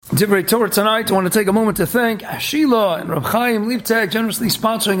Divrei Torah tonight. I want to take a moment to thank Sheila and Reb Chaim Liebtag generously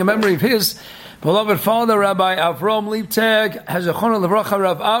sponsoring a memory of his beloved father, Rabbi Avram Liebtag. Hazachon Levracha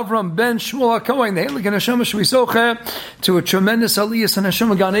Rav Avram Ben Shmuel HaKohen, the Heilig and Hashem Shvisoche, to a tremendous aliyah and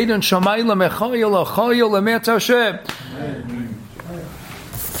Hashem Gan Eden Shamayla Mechayel Achayel Emet Hashem.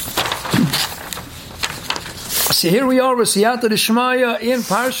 So here we are with Siyata D'Shmaya in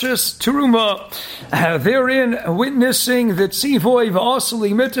Parshas Teruma, therein witnessing the Tzivoy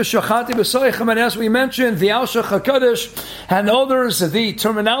V'Asali Mitzvah Shachati B'Soichem, and as we mentioned, the Al Shach HaKadosh and others, the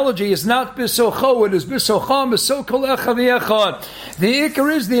terminology is not B'Socho, it is B'Socham, B'Sokol Echa V'Echad. The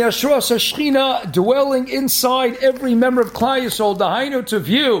Ikar is the Ashras HaShechina dwelling inside every member of Klal Yisrael, the Hainu to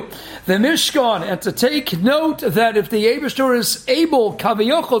view the Mishkan, and to take note that if the Eibishter is able,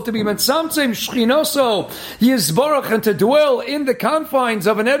 Kaviyachol, to be Metzamtzim Shechinoso, Yizbarach, and to dwell in the confines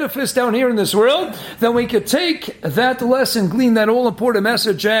of an edifice down here in this world, then we could take that lesson, glean that all-important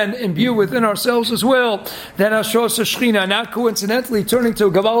message, and imbue within ourselves as well that Ashros HaShechina. Not coincidentally, turning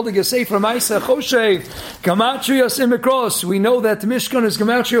to Gavaldig Sefer Maisa Choshev, Gematria Simikros, we know that the Mishkan is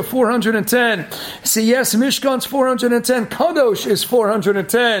Gematria 410. See, yes, Mishkan's 410, Kadosh is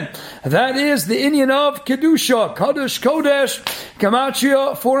 410. That is the Inyan of Kedusha, Kadosh Kodesh,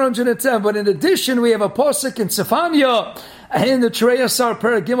 Gematria 410. But in addition, we have a pasuk in Sefania, in the Treyasar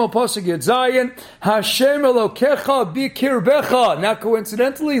Paragimel Pasuk Yud Zayin, Hashem Elokecha Bikirbecha. Not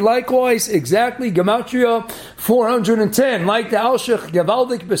coincidentally, likewise, exactly Gematria 410. Like the Alshech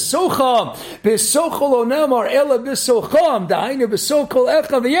Gavaldik Besocham, Besochol Onemar Ela Besocham, Dainu Besokol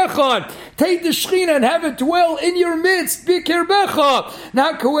Echa V'Yechad. Take the Shechina and have it dwell in your midst, Bikirbecha.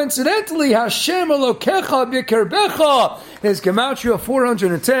 Not coincidentally, Hashem Elokecha Bikirbecha is Gematria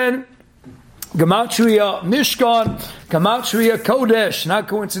 410. Gematria Mishkan, Gematria Kodesh. Not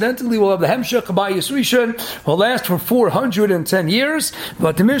coincidentally, we'll have the Hemshech by Yisrishan, will last for 410 years,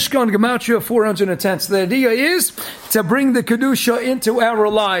 but the Mishkan Gematria 410. So the idea is to bring the Kedusha into our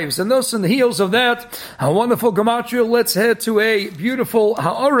lives. And thus, in the heels of that, a wonderful Gematria, let's head to a beautiful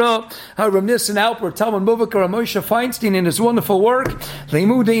Ha'ara, a reminiscent outward Talmud Muvakar Moshe Feinstein in his wonderful work,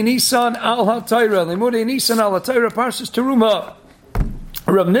 Limudei Nisan Al HaTorah, Limudei Nisan Al HaTorah, Parshas Teruma.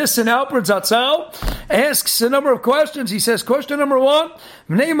 Rav Nissen Alpert Zatzal asks a number of questions. He says, question number one,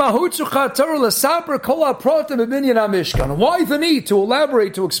 why the need to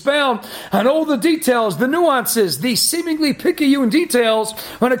elaborate, to expound on all the details, the nuances, the seemingly picayune details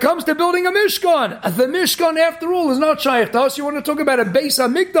when it comes to building a Mishkan? The Mishkan, after all, is not shaykh to us. You want to talk about a Beis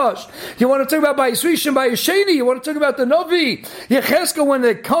HaMikdash. You want to talk about Bayis Rishon, Bayis Sheni. You want to talk about the Navi. Yechezkel, when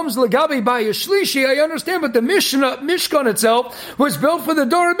it comes Lagabi Bayis Shlishi, I understand, but the Mishkan itself was built for the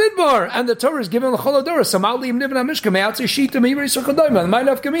Dora Midbar, and the Torah is given l'chol Dora. Samalim nivna Mishkan me'atzei shita me'irei suchadoyma.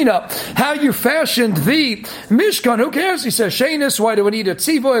 Ma'inav kamina. How you fashioned the Mishkan? Who cares? He says Sheinis. Why do I need a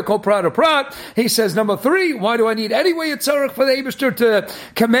tzivoy called prat or prat? He says number three. Why do I need anyway a tzarech for the Eibishter to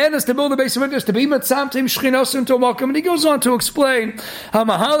command us to build a base of witness to be mitzamtim shchinosim to malkum? And he goes on to explain a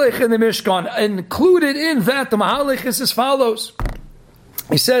mahalech in the Mishkan. Included in that, the mahalech is as follows.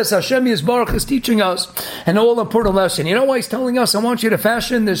 He says Hashem Yisbarach is teaching us an all-important lesson. You know why he's telling us? I want you to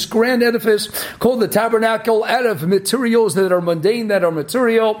fashion this grand edifice called the tabernacle out of materials that are mundane, that are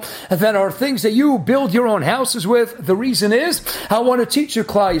material, that are things that you build your own houses with. The reason is, I want to teach you,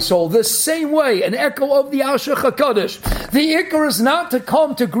 Klal Yisrael, the same way, an echo of the Al Shach HaKadosh. The Ikar is not to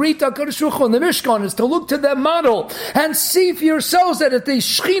come to greet HaKadosh Baruch Hu in the Mishkan, is to look to that model and see for yourselves that if the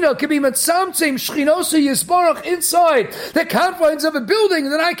Shechina can be Metzamtzim Shechinosa Yisbarach inside the confines of a building,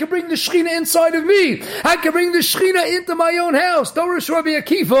 then I can bring the Shechina inside of me. I can bring the Shechina into my own house. Dorish Rabbi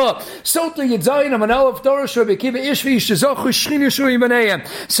Akiva, Sota Yedzayin, I'm an Aleph, Dorish Rabbi Akiva, Ishvi, Shazochu, Shechina, Shuri, Benayim.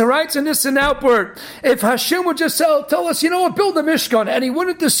 So writes in this and outward, if Hashem would just tell us, you know what, build a Mishkan, and he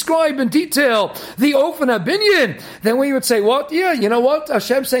wouldn't describe in detail the Ofen HaBinyan, then we would say, what? Yeah, you know what?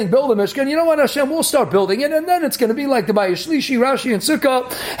 Hashem's saying build a Mishkan. You know what? Hashem will start building it, and then it's going to be like the Bayis Shlishi, Rashi, and Sukkah,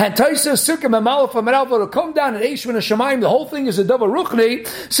 and Taisa, Sukkah, Mamalaf, and Malaf, will come down and Eishvan, and Shemaim. The whole thing is a Davar Ruchni.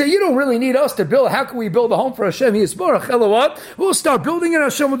 So you don't really need us to build. How can we build a home for Hashem? Yisbarach, hello what? We'll start building it,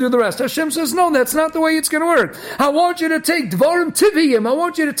 Hashem will do the rest. Hashem says, no, that's not the way it's going to work. I want you to take Dvarim Tiviyim. I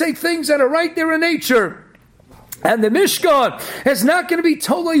want you to take things that are right there in nature. And the Mishkan is not going to be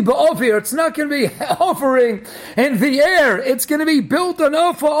totally ba'ovir. It's not going to be hovering in the air. It's going to be built on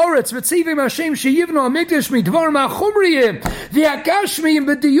Alpha Oretz. V'tzivim Hashem sheyivnu hamikdash midvar ma'chumriyim v'yakashmiyim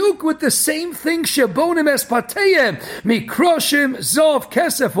b'diyuk with the same thing shebonim espateyim mikroshim zov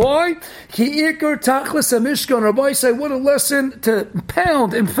kesef. Why? Ki ikar tachlis ha-Mishkan. Rabbi say, what a lesson to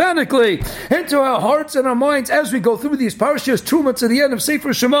pound emphatically into our hearts and our minds as we go through these parashas, Truma to the end of Sefer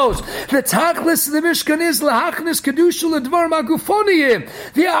Shemos. The tachlis of the Mishkan is lahachnis Matanis Kedusha L'Dvar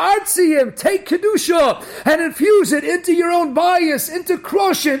Magufoniyim, the Artziyim, take Kedusha and infuse it into your own bias, into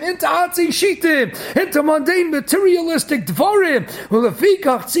Kroshim, into Atzin Shitim, into mundane materialistic Dvarim.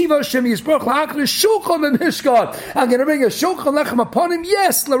 Ulefikach Tziva Shem Yisbarach L'Achrish Shulchan and Mishkan. I'm going to bring a Shulchan Lechem upon him,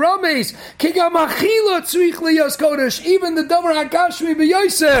 yes, L'Rames, Kigam Achila Tzrich L'Yas Kodesh, even the Davar HaGashmi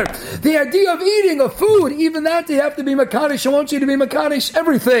B'Yoser, the idea of eating, of food, even that you have to be Makadish. I want you to be Makadish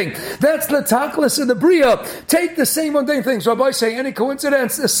everything. That's the Tachlis of the Bria. Take the same mundane things. Rabbi say, any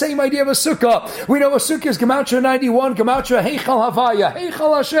coincidence, the same idea of a Sukkah. We know a Sukkah is Gematria 91, Gematria Heichal Havaya,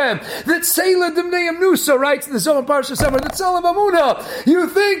 Heichal Hashem, that Seila Dimneim Nusa writes in the Zohar Parsha Sefer, that Salam Amuna. You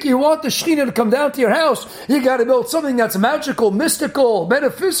think you want the Shekhinah to come down to your house, you got to build something that's magical, mystical,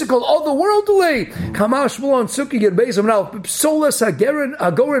 metaphysical, otherworldly. Kamash Mulon Sukkah Yed Bezim now, Solas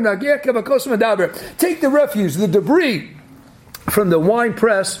Agorin Ager Kavakos Medaber. Take the refuse, the debris from the wine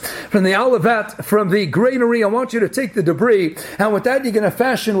press, from the olivet, from the granary. I want you to take the debris, and with that you're going to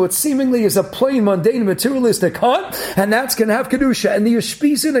fashion what seemingly is a plain, mundane, materialistic hut, and that's going to have Kedusha. And the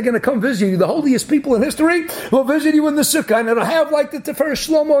Yeshpizin are going to come visit you. The holiest people in history will visit you in the Sukkah, and it'll have like the Tefer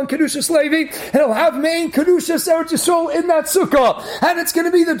Shlomo and Kedusha Levi, and it'll have main Kedusha Eretz Yisrael in that Sukkah, and it's going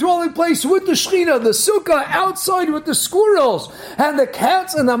to be the dwelling place with the Shekhinah, the Sukkah outside with the squirrels, and the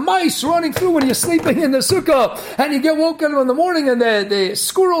cats and the mice running through when you're sleeping in the Sukkah, and you get woken up in the morning, and the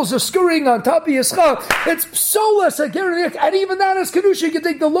squirrels are scurrying on top of your schach. It's soulless, I guarantee. And even that is Kedusha. You can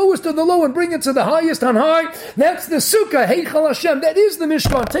take the lowest of the low and bring it to the highest on high. That's the Sukkah, Heichal Hashem. That is the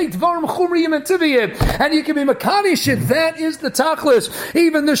Mishkan. Take Dvarim Chumriyim and Tiviyim, and you can be Makadish it. That is the Tachlis.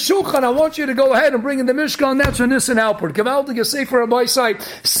 Even the Shulchan, I want you to go ahead and bring in the Mishkan. That's for Nisan Alpert. Gavaldig a Sefer Rabbi side.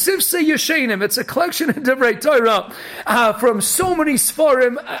 Sifsei Yeshenim. It's a collection of Divrei Torah from so many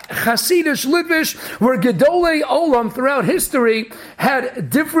Sfarim, Hasidish, Litvish, where Gedolei Olam throughout history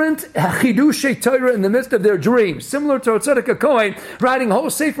had different Chidushay Torah in the midst of their dreams. Similar to Tzedek Cohen writing a whole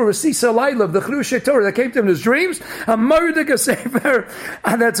Sefer Rasisa Laila of the Chidushay Torah that came to him in his dreams. A Murdik Sefer,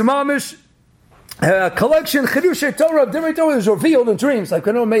 and that's Mamish. Collection Chidushay Torah of Divrei Torah is revealed in dreams. Like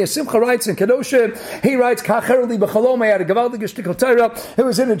Meir Simcha writes in Kedoshim, he writes Kacherli B'Chalom. I had a Gavaldig Shtikal Torah. It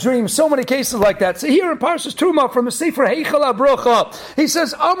was in a dream. So many cases like that. So here in Parshas Truma from the Sefer Heichal HaBrocha, he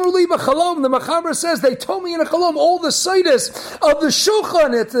says Amruli B'Chalom. The Machaber says they told me in a Chalom all the Seides of the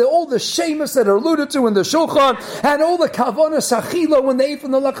Shulchan. It's all the Shemus that are alluded to in the Shulchan, and all the Kavanas Achila when they ate from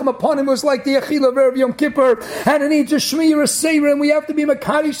the Lachem upon him was like the Achila of Erev Yom Kippur, and it needs a Shmir, a Seir, and we have to be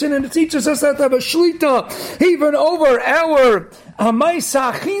Makadish, and it teaches us that to have a Shlita, even over our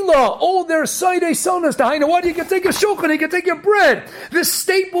Amaisa Achila, all their side sonas to Haina. What? You can take a shulchan, you can take your bread, the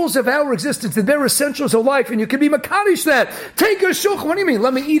staples of our existence, the bare essentials of life, and you can be Makadish that. Take a shulchan. What do you mean?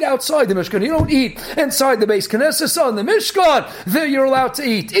 Let me eat outside the Mishkan. You don't eat inside the Beis Knesset. On the Mishkan, there you're allowed to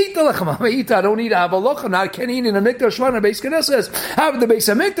eat. Eat the lechem. I don't eat. I have a lechem. I can't eat in a mikdash one a Beis Knesset. Have the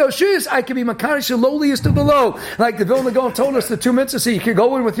Beis Hamikdash is I can be Makadish the lowliest of the low. Like the Vilna Gaon told us the two mitzvahs. You can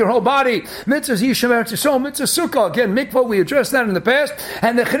go in with your whole body. Mitzvahs Yishem Eretz Yisrael, mitzvah Sukkah. Again, mikvah. We addressed that in the past,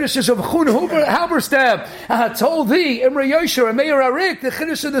 and the chiddush of Chun Halberstab told thee Imre Yosher and Meir Arik. The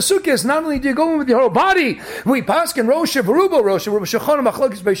chiddush of the sukkah is not only do you go in with your whole body, we paskin Rosha Veruba Rosha Shachon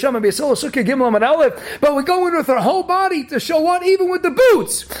Machlokes Beisham and Beisol Sukkah Gimel and Aleph, but we go in with our whole body to show what, even with the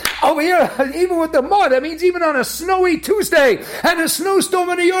boots over here, even with the mud. That means even on a snowy Tuesday and a snowstorm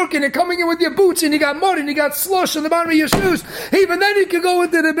in New York, and you're coming in with your boots and you got mud and you got slush on the bottom of your shoes. Even then you can go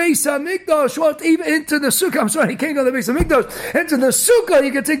into the Beis Hamikdash, what, even into the sukkah. I'm sorry, you can't go to the Beis Hamikdash. Into the sukkah,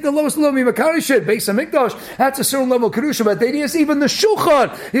 you can take the lowest level of Makarish, Beis Hamikdash, that's a certain level of Kedusha, but the idea is even the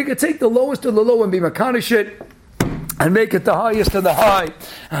Shulchan, you can take the lowest of the low and be Makarish and make it the highest of the high.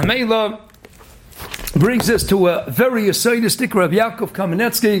 Amela brings us to a very Yesodistic Rabbi Yaakov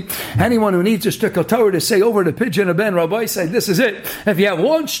Kamenetsky. Anyone who needs a shtickle Torah to say over the Pidyon Aben, Rabbi say this is it. If you have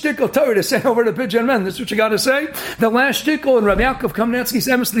one shtickle Torah to say over the Pidyon Aben, this is what you got to say. The last shtickle in Rabbi Yaakov Kamenetsky's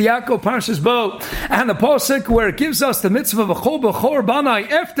Emes Yaakov Parshas Bo, and the pasuk where it gives us the mitzvah of V'chol B'chor Banai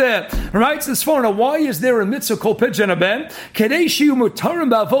Efte writes this for. Now, why is there a mitzvah called Pidyon Aben? Kedei shiyu mutarim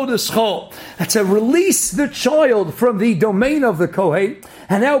ba'avodas chol. That's to release the child from the domain of the Kohen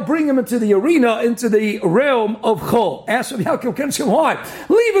and now bring him into the arena, into the realm of Chol. Ask Rabbi Yaakov Kamenetsky, why?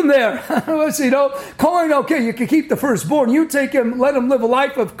 Leave him there. Kohen, okay, you can keep the firstborn. You take him, let him live a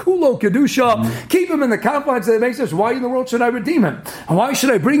life of Kulo Kedusha. Keep him in the confines that makes us. Why in the world should I redeem him? And why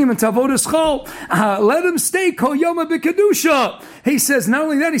should I bring him into Avodas Chol? Let him stay Kol Yoma B'Kedusha. He says, not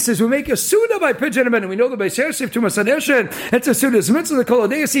only that, he says, we make a Suda by Pidyon Aben, and we know the Beis Yosef to Masadeshen, it's a Suda's Mitzvah, the Kol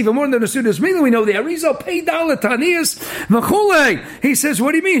Odeis, even more than a Suda's Milah. We know the Arizal, Pei Dalet, Tanias, V'chulei. He says,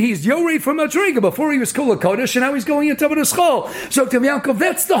 what do you mean? He's Yorei from Madriga. Before before he was Kol HaKodesh, and now he's going into the Schol. So Rav Yaakov,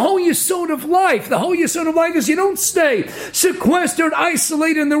 that's the whole yesod of life. The whole yesod of life is you don't stay sequestered,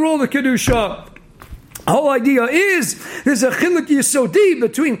 isolated in the world of Kedusha. The whole idea is there's a chiluk yisodi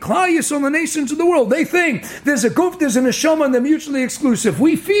between Klal Yisrael and the nations of the world. They think there's a guf, there's a neshama, and they're mutually exclusive.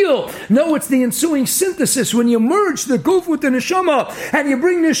 We feel, no, it's the ensuing synthesis. When you merge the guf with the neshama and you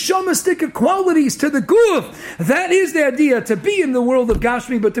bring neshama-stika qualities to the guf, that is the idea, to be in the world of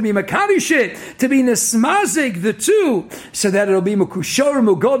Gashmi, but to be makadishit, to be nesmazik, the two, so that it'll be mekushar,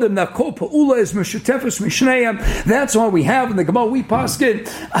 mugodim, nakol pa'ula is meshutefus mishneim. That's why we have in the Gemara, we paskin,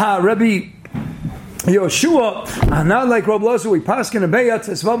 Rabbi Yoshua, not like Rabbi Lazar, we paskin a beyat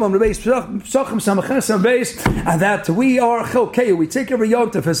as well on the base psachim samaches on base, and that we are chalkeu. We take every yom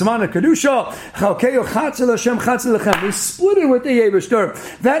tov as mana kedusha chalkeu chatzel Hashem chatzel lechem. We split it with the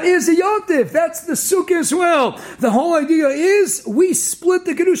Yevishter. That is the yom tov. That's the sukkah as well. The whole idea is we split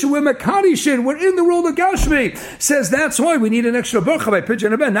the kedusha. We're makadishin. We're in the world of Gashmi. Says that's why we need an extra bracha by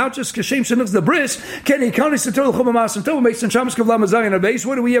pidyon ben. Not just kashem shenufs the bris. Keni kani sator l'chum amasam tov based on shamas kavlam azayin base.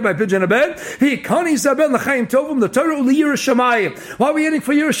 What do we have by pidyon ben? He kani zaben l'chaim tovim the Torah uli Yerushalayim. Why are we heading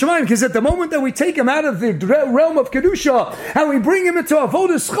for Yerushalayim? Because at the moment that we take him out of the realm of kedusha and we bring him into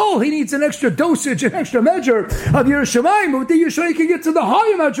avodas chol, he needs an extra dosage, an extra measure of Yerushalayim. But with the Yerushalayim, you can get to the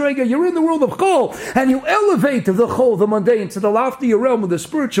higher madrega. You're in the world of chol, and you elevate the chol, the mundane, to the loftier realm of the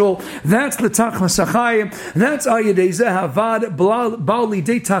spiritual. That's the tachlis achayim. That's ayadei zehavad bali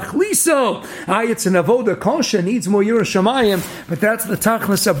de tachliso. Ayatz and avoda kosha needs more Yerushalayim, but that's the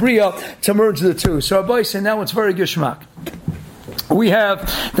tachlis abriya to merge the two. So Rabbi said, now it's very gishmak. We have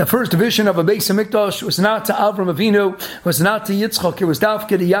the first division of a Beis HaMikdash was not to Avram Avinu, was not to Yitzchak, it was Dafke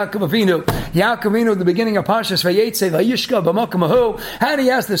to Yaakov Avinu. Yaakov Avinu, at the beginning of Parshas Vayetze, Vayishka, B'makam Ahu, and he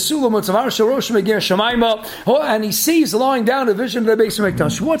has the Sulam Utzavar Shorosh Megir Shemaima, and he sees lying down a vision of the Beis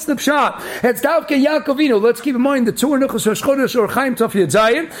HaMikdash. What's the pshat? It's Dafke Yaakov Avinu. Let's keep in mind the Tur Nuchos Rosh Chodesh or Chaim Tov Yud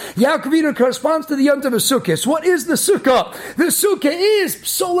Zayin. Yaakov Avinu corresponds to the Yom Tov Sukkos. What is the Sukkah? The Sukkah is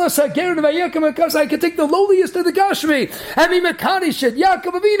Psolas HaGer Vayekam, because I can take the lowliest of the Gashmi and be Mekani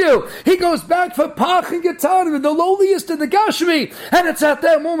Yaakov Avinu, he goes back for Pach and Getar, the lowliest of the Gashmi, and it's at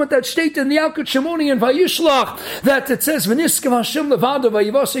that moment that state in the Yalkut Shimoni and Vayishlach that it says V'niskav Hashem levado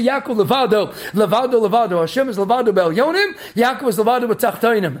Vayivasa Yaakov levado Hashem is levado Bel Yonim, Yaakov is levado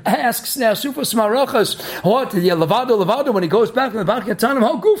B'Tachtainim. Asks now Sufas Marachas what levado when he goes back in the Bach Getanim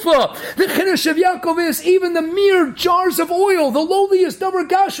how Gufa. The Chiddush of Yaakov is even the mere jars of oil, the lowliest number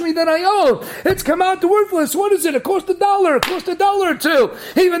Gashmi that I own, it's come out to worthless. What is it? It cost $1. It cost $1 or two.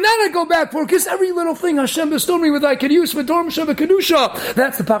 Even that I go back for, because every little thing Hashem bestowed me with I could use for Dorm Shabbat Kedusha.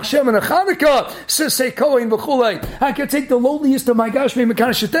 That's the Pachshem and a Chanukah. Sisei Kohen B'chulei. I can take the lowliest of my Gashmi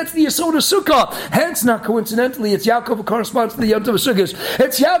Mekanish. That's the Yesod of Sukkah. Hence, not coincidentally, it's Yaakov who corresponds to the Yom Tov Sukkos.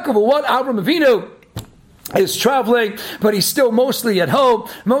 It's Yaakov who what? Avram Avinu is traveling, but he's still mostly at home,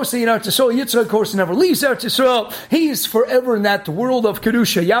 mostly in Eretz Yisrael. Yitzchak, of course, never leaves Eretz Yisrael. He's forever in that world of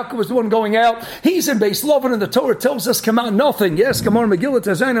Kedusha. Yaakov is the one going out. He's in Beis Lavan, and the Torah tells us, come out nothing. Yes, come on, Megillah,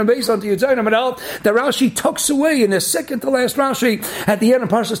 Tazayin, and Beis, onto Yudzayin, and Al. The Rashi tucks away in the second to last Rashi at the end of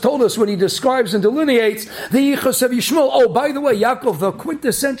Parshas told us when he describes and delineates the Yichus of Yishmael. Oh, by the way, Yaakov, the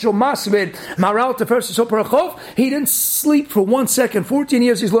quintessential Masmid, Maral Teferes Soparachov, he didn't sleep for 1 second. 14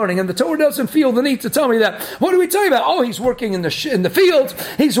 years he's learning, and the Torah doesn't feel the need to tell me that. What are we talking about? Oh, he's working in the fields.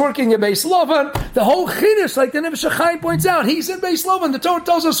 He's working in Beis Lavan. The whole Chiddush, like the Nefesh HaChaim points out, he's in Beis Lavan. The Torah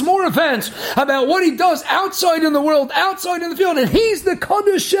tells us more events about what he does outside in the world, outside in the field. And he's the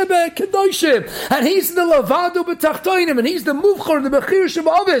Kodesh Shebe Kedoshim. And he's the Lavado B'Tachtoinim. And he's the Muvchor, the Bechir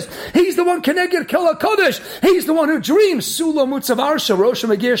Shebavis. He's the one connected Kel HaKodesh. He's the one who dreams Sula Mutzav Arsha, Rosh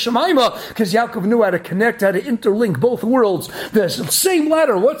Megir Shemaima. Because Yaakov knew how to connect, how to interlink both worlds. The same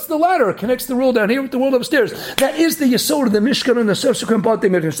ladder. What's the ladder? It connects the world down here with the world upstairs. That is the Yesod of the Mishkan and the subsequent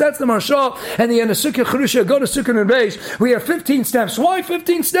Bate Midrash. That's the Marsha and the end of Sukkah Cherusha. Go to Sukkah and Beis. We have 15 steps. Why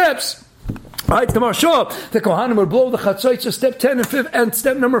 15 steps? Right, the Marsha, the Kohanim would blow the Chatzotz, step 10 and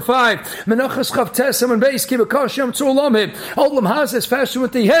step number 5. Menachas Chavtes and Beis Kibakashim Tzulamim. Olam Haz is fashion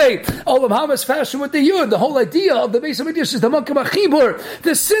with the Hey. Olam Haz is fashion with the Yud. The whole idea of the Beis HaMikdash is the Makam HaChibur,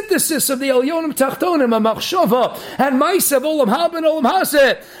 the synthesis of the Elyonim Tachtonim, and Machshava, and Maisav Olam Hab and Olam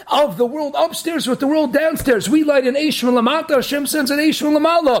Hazeh, of the world upstairs with the world downstairs. We light an Eish Lamata, Hashem sends an Eish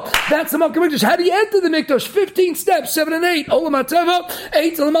Lamala. That's the Makam HaMikdash. How do you enter the Mikdash? 15 steps, 7 and 8. Olam HaTeva,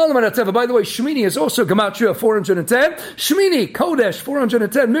 8 Lamala HaTeva. By the way, Shemini is also Gematria 410. Shemini, Kodesh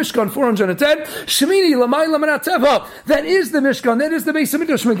 410. Mishkan 410. Shemini, Lamayla Manateva. That is the Mishkan. That is the Beis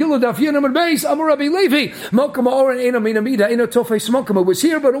Hamikdash. Megillah Daf Yonam and Beis. Amar Rabbi Levi. Mokama Oren Ena Minamida Ena Tofes Mokama was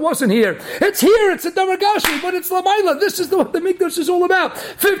here, but it wasn't here. It's here. It's a Daragashi, but it's Lamayla. This is what the Mikdash is all about.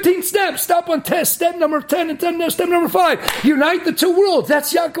 15 steps. Stop on test. Step number 10 and step number 5. Unite the two worlds.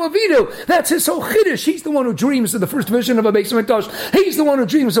 That's Yaakov Avinu. That's his whole chiddush. He's the one who dreams of the first vision of a Beis Hamikdash. He's the one who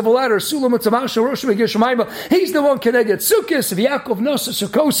dreams of a ladder. Sulam Tzavasha Rosh Megishmayma. He's the one connected. Sukkos of Yaakov Nosa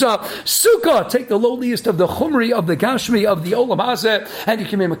Sukosa. Sukkah. Take the lowliest of the Chumri of the Gashmi of the Olam Hazeh, and you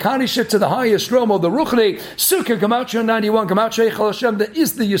can be Mekanishet to the highest realm of the Ruchni. Sukkah Gematria 91. Gematria Eichel Hashem. That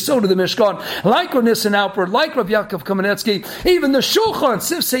is the Yesod of the Mishkan. Like Rav Nissen Alpert, like Rav Yaakov Kamenetsky, even the Shulchan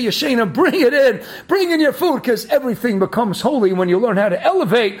Sifsei Yeshena. Bring it in. Bring in your food, because everything becomes holy when you learn how to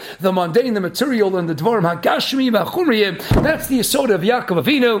elevate the mundane, the material, and the Dvarim HaGashmi VaChumriyim. That's the Yesod of Yaakov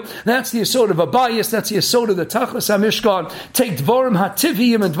Avinu. That's the Yesod of Abayis. That's the Yesod of the Tachlis HaMishkan. Take Dvarim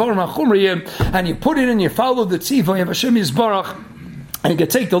HaTiviyim and Dvarim HaChumriyim, and you put it in, you follow the Tziva, you have Hashem Yisbarach, and you can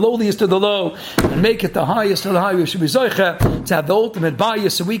take the lowliest of the low and make it the highest of the high. We should be zoicha to have the ultimate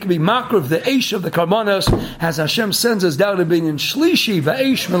bias, so we can be makar of the eish of the karmanos, as Hashem sends us down to being in shlishi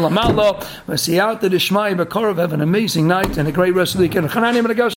v'eish milamalo. We'll see out the Dishmai B'Korov. Have an amazing night and a great rest of the weekend.